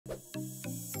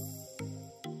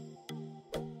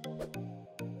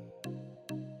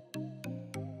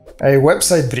A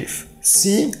website brief.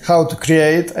 See how to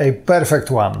create a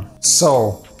perfect one.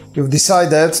 So, you've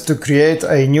decided to create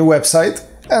a new website,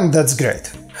 and that's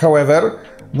great. However,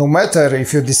 no matter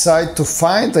if you decide to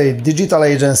find a digital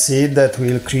agency that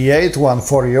will create one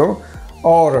for you,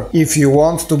 or if you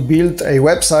want to build a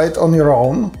website on your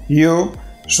own, you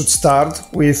should start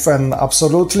with an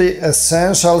absolutely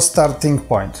essential starting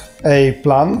point. A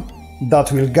plan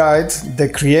that will guide the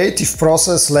creative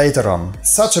process later on.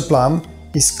 Such a plan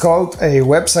is called a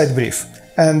website brief,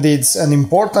 and it's an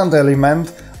important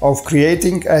element of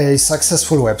creating a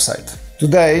successful website.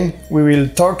 Today, we will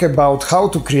talk about how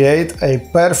to create a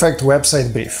perfect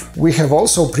website brief. We have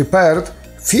also prepared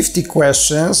 50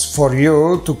 questions for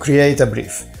you to create a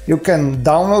brief. You can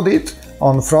download it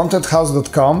on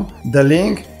frontendhouse.com. The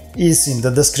link is in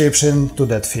the description to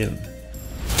that film.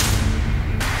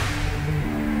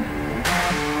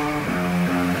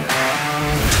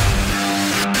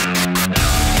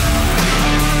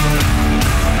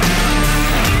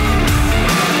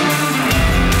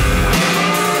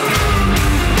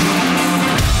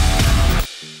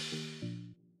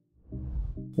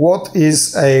 What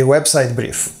is a website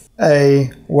brief?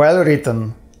 A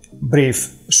well-written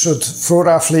brief should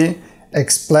thoroughly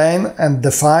explain and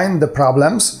define the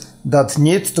problems that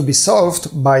need to be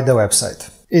solved by the website.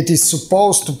 It is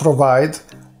supposed to provide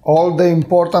all the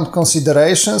important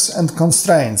considerations and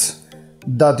constraints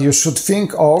that you should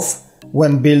think of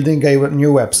when building a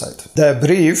new website. The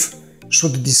brief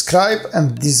should describe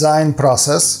and design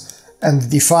process and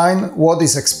define what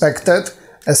is expected,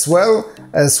 as well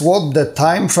as what the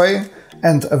time frame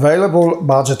and available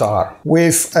budget are.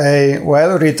 With a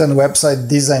well-written website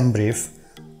design brief,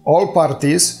 all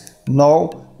parties know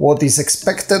what is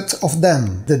expected of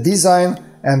them. The design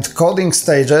and coding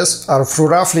stages are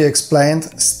thoroughly explained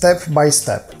step by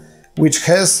step, which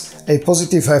has a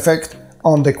positive effect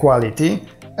on the quality,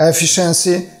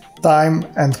 efficiency, time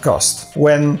and cost.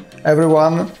 When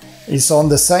everyone is on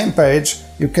the same page,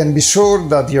 you can be sure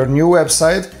that your new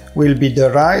website will be the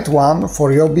right one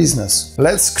for your business.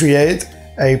 Let's create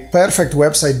a perfect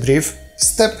website brief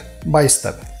step by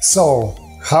step. So,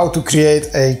 how to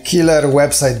create a killer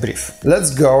website brief?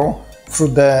 Let's go through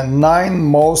the 9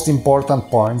 most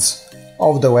important points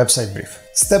of the website brief.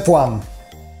 Step 1.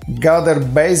 Gather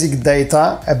basic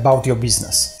data about your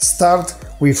business. Start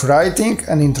with writing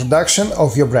an introduction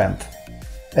of your brand.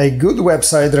 A good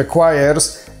website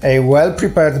requires a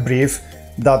well-prepared brief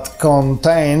that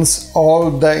contains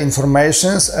all the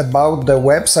information about the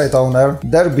website owner,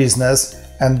 their business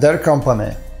and their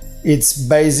company. It's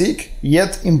basic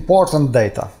yet important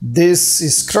data. This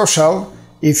is crucial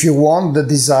if you want the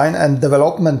design and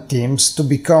development teams to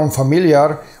become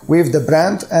familiar with the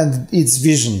brand and its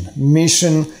vision,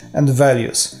 mission and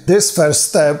values. This first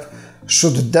step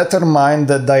should determine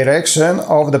the direction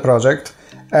of the project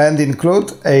and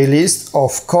include a list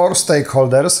of core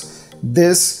stakeholders.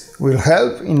 This will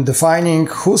help in defining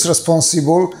who's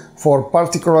responsible for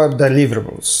particular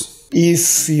deliverables.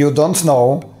 If you don't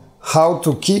know how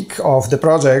to kick off the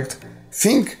project,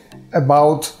 think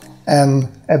about an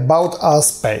About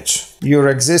Us page your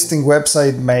existing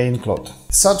website may include.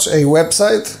 Such a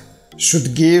website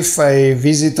should give a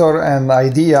visitor an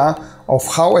idea of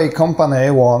how a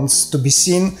company wants to be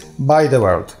seen by the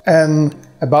world. An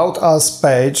About Us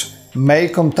page may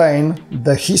contain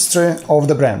the history of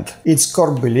the brand, its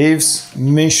core beliefs,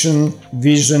 mission,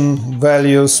 vision,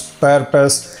 values,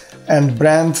 purpose, and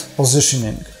brand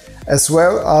positioning, as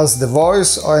well as the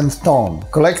voice and tone.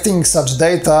 Collecting such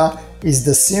data is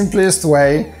the simplest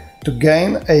way to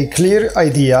gain a clear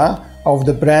idea of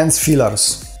the brand's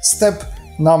pillars. Step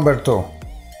number 2.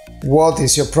 What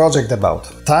is your project about?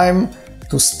 Time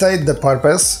to state the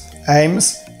purpose,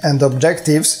 aims, and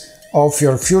objectives of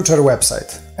your future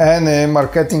website. Any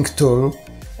marketing tool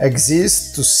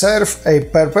exists to serve a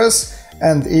purpose,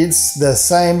 and it's the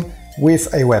same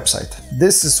with a website.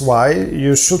 This is why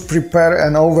you should prepare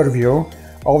an overview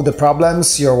of the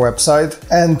problems your website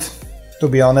and, to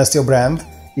be honest, your brand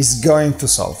is going to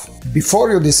solve.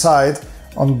 Before you decide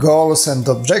on goals and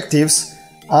objectives,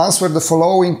 answer the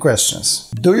following questions.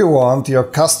 Do you want your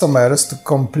customers to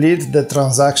complete the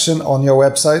transaction on your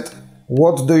website?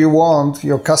 What do you want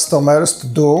your customers to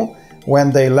do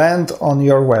when they land on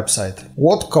your website?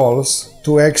 What calls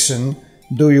to action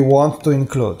do you want to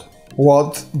include?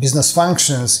 What business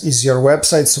functions is your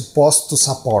website supposed to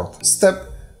support? Step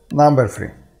number 3.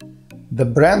 The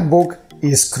brand book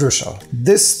is crucial.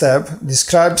 This step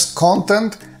describes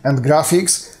content and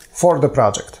graphics for the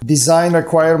project, design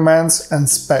requirements and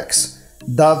specs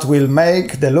that will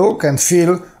make the look and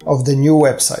feel of the new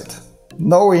website.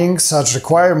 Knowing such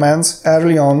requirements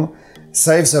early on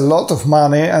saves a lot of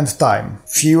money and time,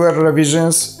 fewer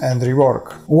revisions and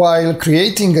rework. While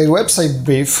creating a website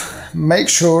brief, make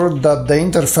sure that the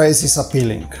interface is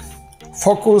appealing.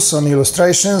 Focus on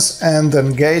illustrations and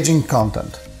engaging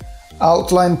content.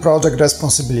 Outline project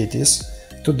responsibilities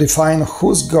to define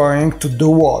who's going to do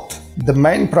what. The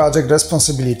main project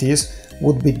responsibilities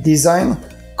would be design,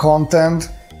 content,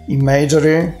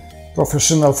 imagery,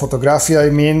 professional photography,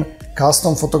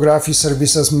 custom photography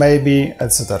services maybe,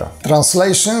 etc.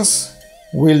 Translations.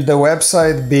 Will the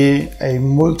website be a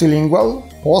multilingual?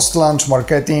 Post-launch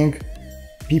marketing,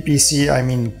 PPC,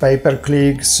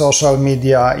 pay-per-click, social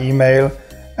media, email,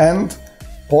 and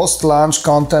post-launch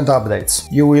content updates.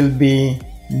 You will be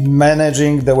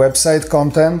managing the website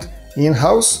content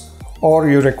in-house or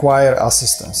you require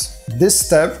assistance. This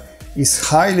step is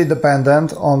highly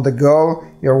dependent on the goal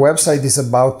your website is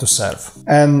about to serve.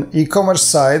 An e-commerce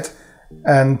site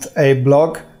and a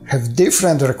blog have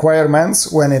different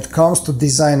requirements when it comes to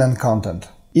design and content.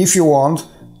 If you want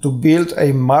to build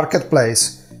a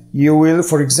marketplace, you will,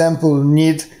 for example,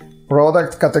 need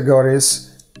product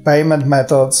categories, payment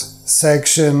methods,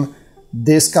 section,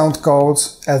 discount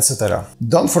codes, etc.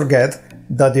 Don't forget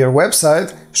that your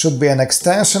website should be an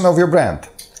extension of your brand.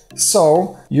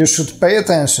 So, you should pay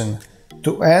attention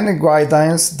to any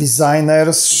guidelines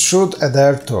designers should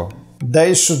adhere to.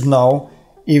 They should know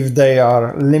if they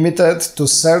are limited to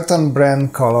certain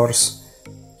brand colors,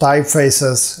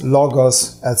 typefaces,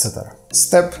 logos, etc.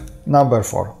 Step number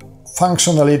 4.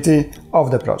 Functionality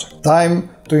of the project. Time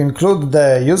to include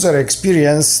the user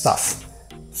experience stuff.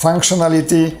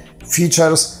 Functionality,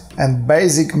 features, and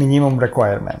basic minimum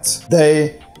requirements.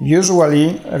 They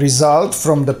usually result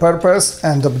from the purpose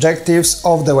and objectives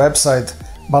of the website,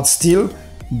 but still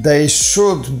they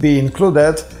should be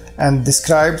included and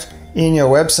described in your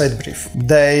website brief.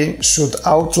 They should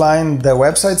outline the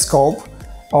website scope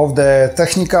of the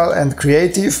technical and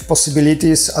creative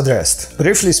possibilities addressed.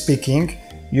 Briefly speaking,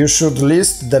 you should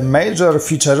list the major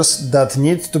features that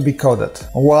need to be coded.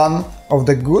 One of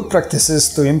the good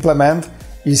practices to implement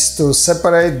is to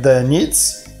separate the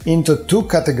needs into two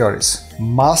categories.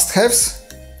 Must-haves,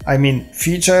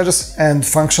 features and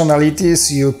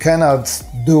functionalities you cannot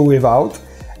do without,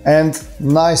 and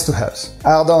nice-to-haves,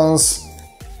 add-ons,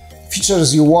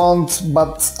 features you want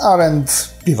but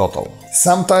aren't pivotal.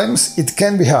 Sometimes it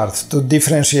can be hard to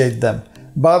differentiate them,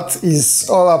 but it's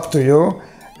all up to you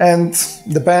and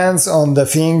depends on the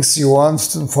things you want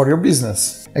for your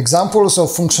business. Examples of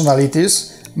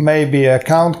functionalities may be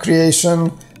account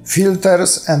creation,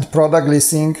 filters and product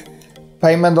listing,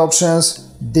 payment options,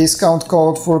 discount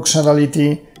code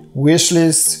functionality, wish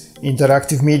lists,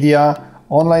 interactive media,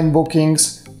 online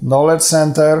bookings, knowledge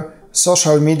center,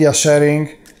 social media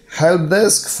sharing, help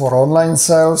desk for online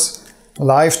sales,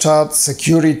 live chat,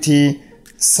 security,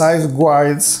 site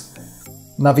guides,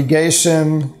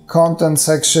 navigation, content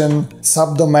section,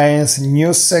 subdomains,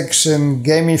 news section,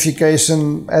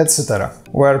 gamification, etc.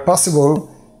 Where possible,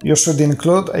 you should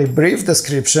include a brief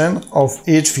description of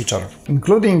each feature.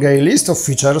 Including a list of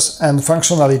features and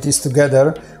functionalities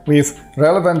together with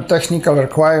relevant technical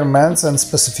requirements and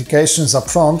specifications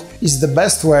upfront is the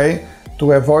best way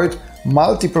to avoid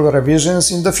multiple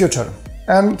revisions in the future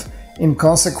and, in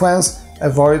consequence,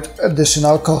 avoid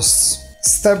additional costs.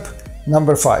 Step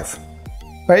number 5.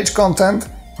 Page content,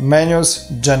 menus,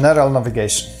 general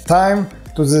navigation. Time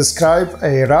to describe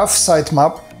a rough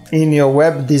sitemap in your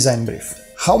web design brief.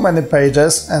 How many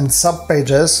pages and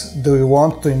sub-pages do you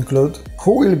want to include?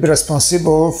 Who will be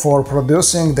responsible for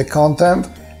producing the content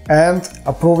and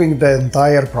approving the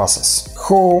entire process?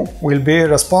 Who will be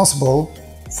responsible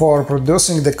for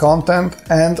producing the content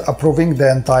and approving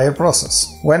the entire process?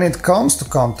 When it comes to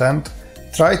content,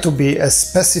 try to be as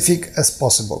specific as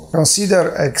possible.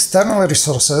 Consider external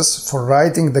resources for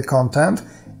writing the content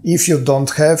if you don't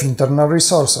have internal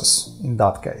resources in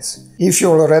that case. If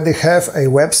you already have a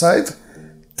website,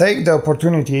 take the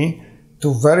opportunity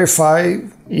to verify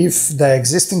if the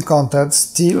existing content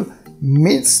still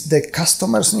meets the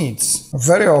customer's needs.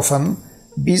 Very often,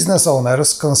 business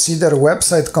owners consider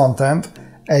website content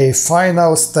a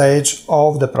final stage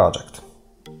of the project.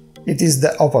 It is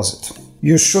the opposite.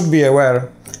 You should be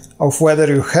aware of whether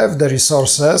you have the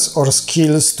resources or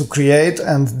skills to create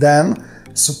and then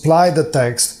supply the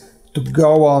text to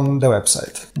go on the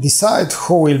website. Decide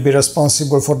who will be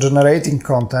responsible for generating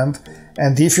content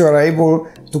and if you are able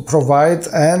to provide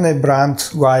any brand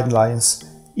guidelines,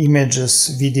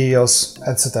 images, videos,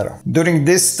 etc. During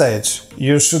this stage,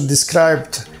 you should describe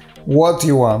what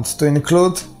you want to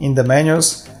include in the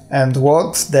menus and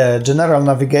what the general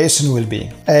navigation will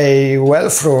be. A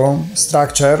well-thought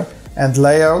structure and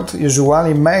layout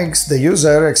usually makes the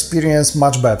user experience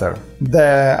much better.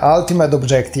 The ultimate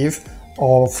objective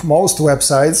of most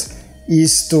websites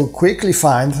is to quickly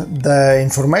find the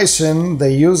information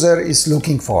the user is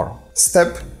looking for.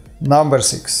 Step number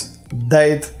 6.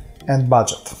 Date and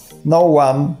budget. No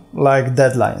one likes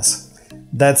deadlines.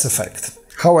 That's a fact.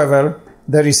 However,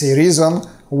 there is a reason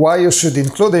why you should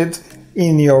include it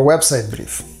in your website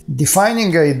brief.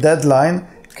 Defining a deadline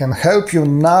can help you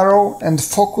narrow and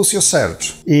focus your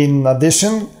search. In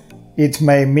addition, it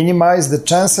may minimize the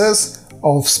chances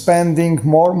of spending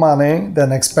more money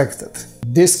than expected.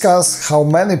 Discuss how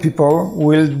many people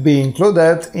will be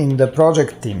included in the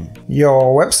project team.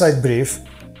 Your website brief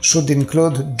should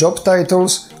include job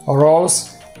titles,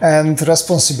 roles, and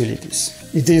responsibilities.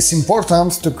 It is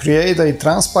important to create a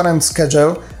transparent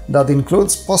schedule that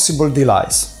includes possible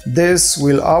delays. This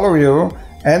will allow you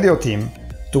and your team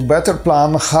to better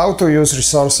plan how to use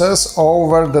resources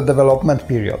over the development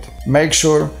period. Make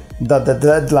sure that the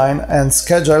deadline and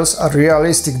schedules are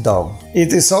realistic though.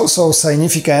 It is also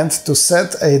significant to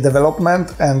set a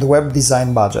development and web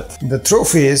design budget. The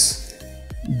truth is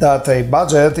that a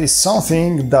budget is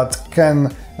something that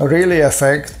can really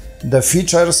affect the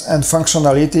features and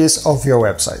functionalities of your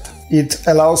website. It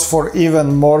allows for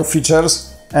even more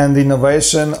features and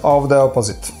innovation of the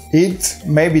opposite. It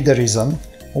may be the reason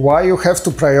why you have to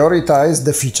prioritize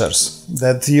the features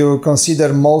that you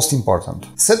consider most important.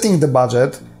 Setting the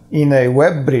budget in a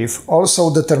web brief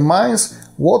also determines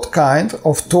what kind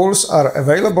of tools are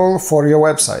available for your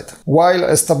website. While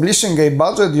establishing a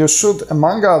budget, you should,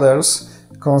 among others,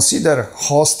 consider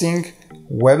hosting,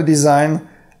 web design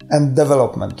and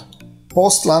development,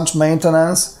 post-launch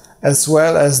maintenance, as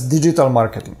well as digital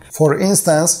marketing. For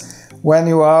instance, when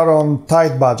you are on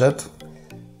tight budget,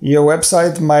 your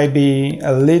website might be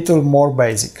a little more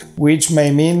basic, which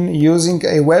may mean using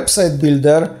a website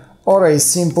builder or a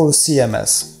simple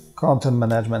CMS, content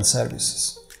management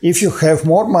services. If you have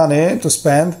more money to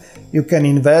spend, you can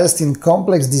invest in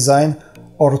complex design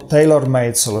or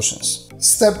tailor-made solutions.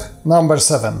 Step number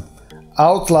 7.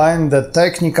 Outline the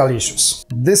technical issues.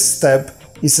 This step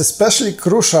is especially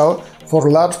crucial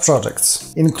for large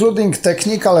projects. Including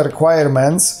technical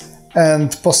requirements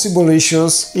and possible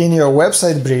issues in your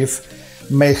website brief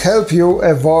may help you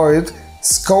avoid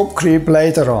scope creep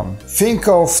later on. Think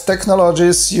of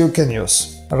technologies you can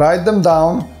use. Write them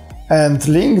down and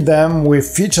link them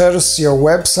with features your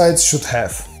website should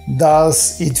have.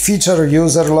 Does it feature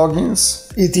user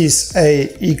logins? It is an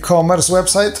e-commerce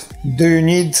website? Do you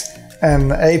need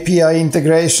an API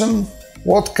integration?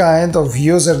 What kind of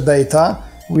user data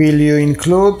will you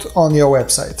include on your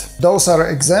website? Those are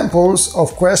examples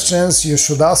of questions you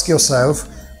should ask yourself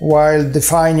while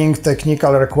defining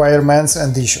technical requirements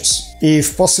and issues.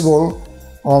 If possible,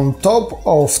 on top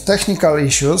of technical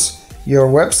issues, your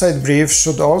website brief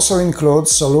should also include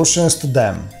solutions to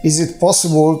them. Is it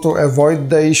possible to avoid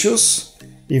the issues?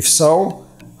 If so,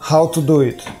 how to do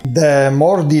it? The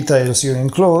more details you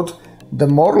include, the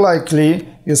more likely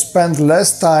you spend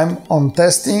less time on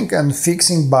testing and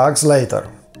fixing bugs later,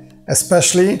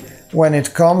 especially when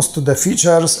it comes to the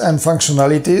features and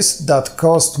functionalities that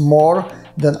cost more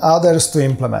than others to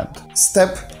implement.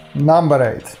 Step number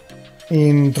 8.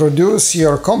 Introduce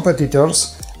your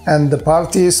competitors and the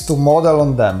parties to model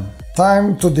on them.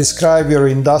 Time to describe your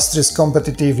industry's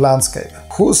competitive landscape.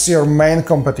 Who's your main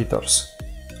competitors?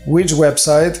 Which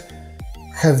website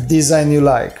have design you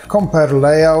like? Compare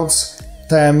layouts,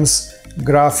 themes,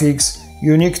 graphics,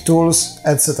 unique tools,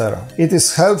 etc. It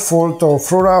is helpful to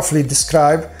thoroughly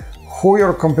describe who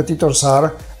your competitors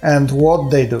are and what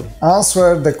they do.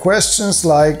 Answer the questions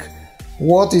like: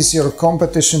 what is your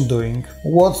competition doing?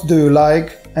 What do you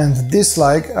like and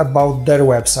dislike about their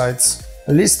websites?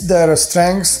 List their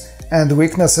strengths and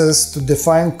weaknesses to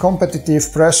define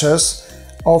competitive pressures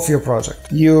of your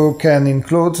project. You can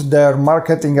include their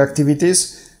marketing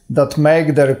activities that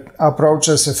make their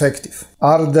approaches effective.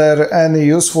 Are there any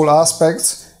useful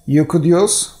aspects you could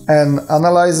use? An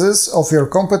analysis of your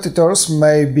competitors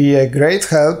may be a great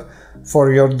help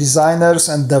for your designers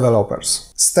and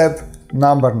developers. Step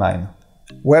number 9.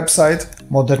 Website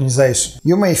modernization.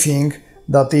 You may think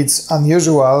that it's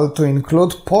unusual to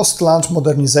include post-launch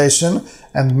modernization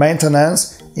and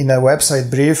maintenance in a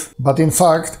website brief, but in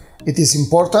fact, it is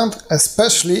important,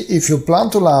 especially if you plan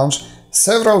to launch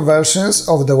several versions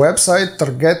of the website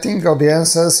targeting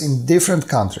audiences in different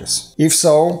countries. If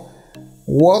so,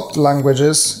 what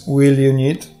languages will you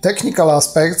need? Technical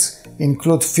aspects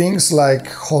include things like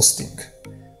hosting.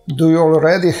 Do you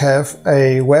already have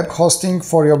a web hosting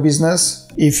for your business?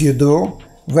 If you do,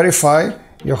 verify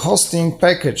your hosting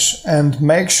package and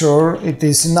make sure it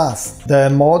is enough. The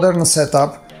modern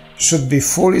setup should be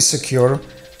fully secure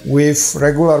with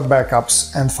regular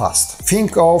backups and fast.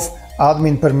 Think of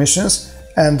admin permissions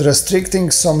and restricting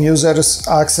some users'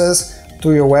 access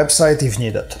to your website if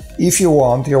needed. If you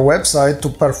want your website to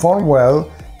perform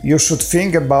well, you should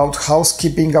think about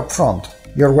housekeeping upfront.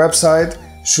 Your website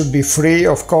should be free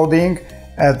of coding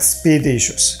and speed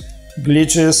issues,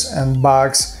 glitches and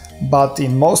bugs, but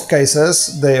in most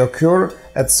cases they occur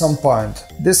at some point.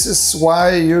 This is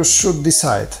why you should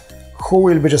decide who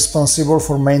will be responsible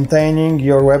for maintaining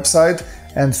your website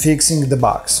and fixing the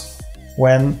bugs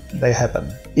when they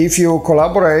happen. If you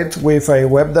collaborate with a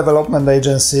web development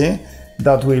agency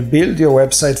that will build your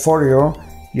website for you,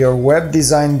 your web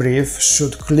design brief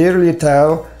should clearly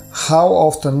tell how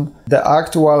often the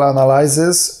actual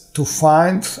analysis to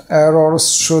find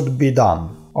errors should be done.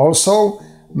 Also,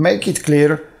 make it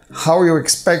clear how you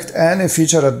expect any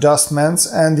feature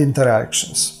adjustments and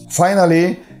interactions.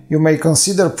 Finally, you may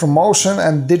consider promotion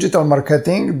and digital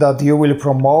marketing that you will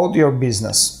promote your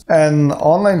business. An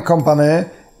online company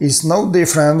is no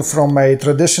different from a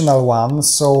traditional one,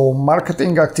 so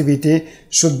marketing activity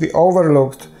should be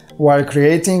overlooked while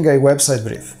creating a website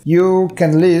brief. You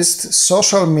can list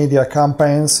social media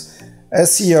campaigns,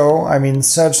 SEO,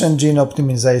 search engine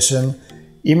optimization,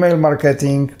 email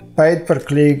marketing, paid per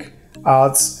click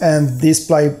ads and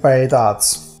display paid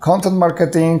ads, content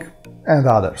marketing and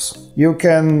others. You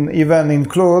can even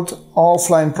include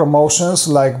offline promotions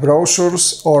like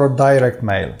brochures or direct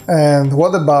mail. And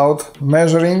what about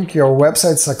measuring your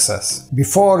website success?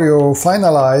 Before you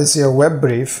finalize your web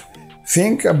brief,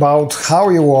 think about how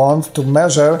you want to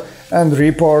measure and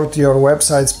report your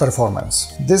website's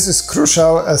performance. This is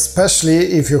crucial, especially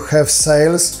if you have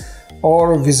sales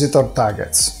or visitor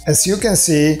targets. As you can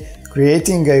see,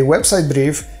 creating a website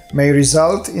brief may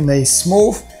result in a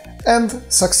smooth and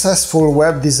successful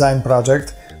web design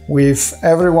project, with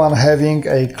everyone having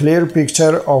a clear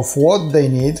picture of what they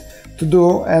need to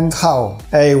do and how.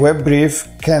 A web brief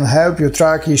can help you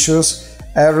track issues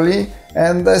early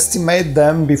and estimate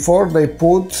them before they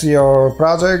put your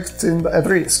project at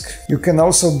risk. You can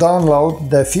also download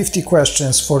the 50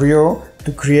 questions for you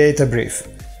to create a brief.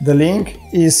 The link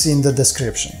is in the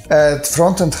description. At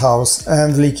Frontend House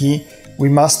and Leaky, we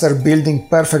master building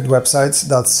perfect websites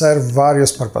that serve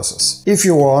various purposes. If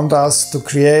you want us to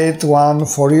create one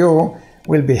for you,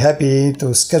 we'll be happy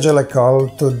to schedule a call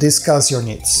to discuss your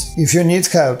needs. If you need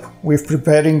help with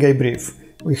preparing a brief,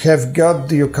 we have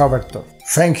got you covered too.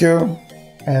 Thank you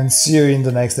and see you in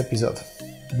the next episode.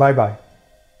 Bye bye.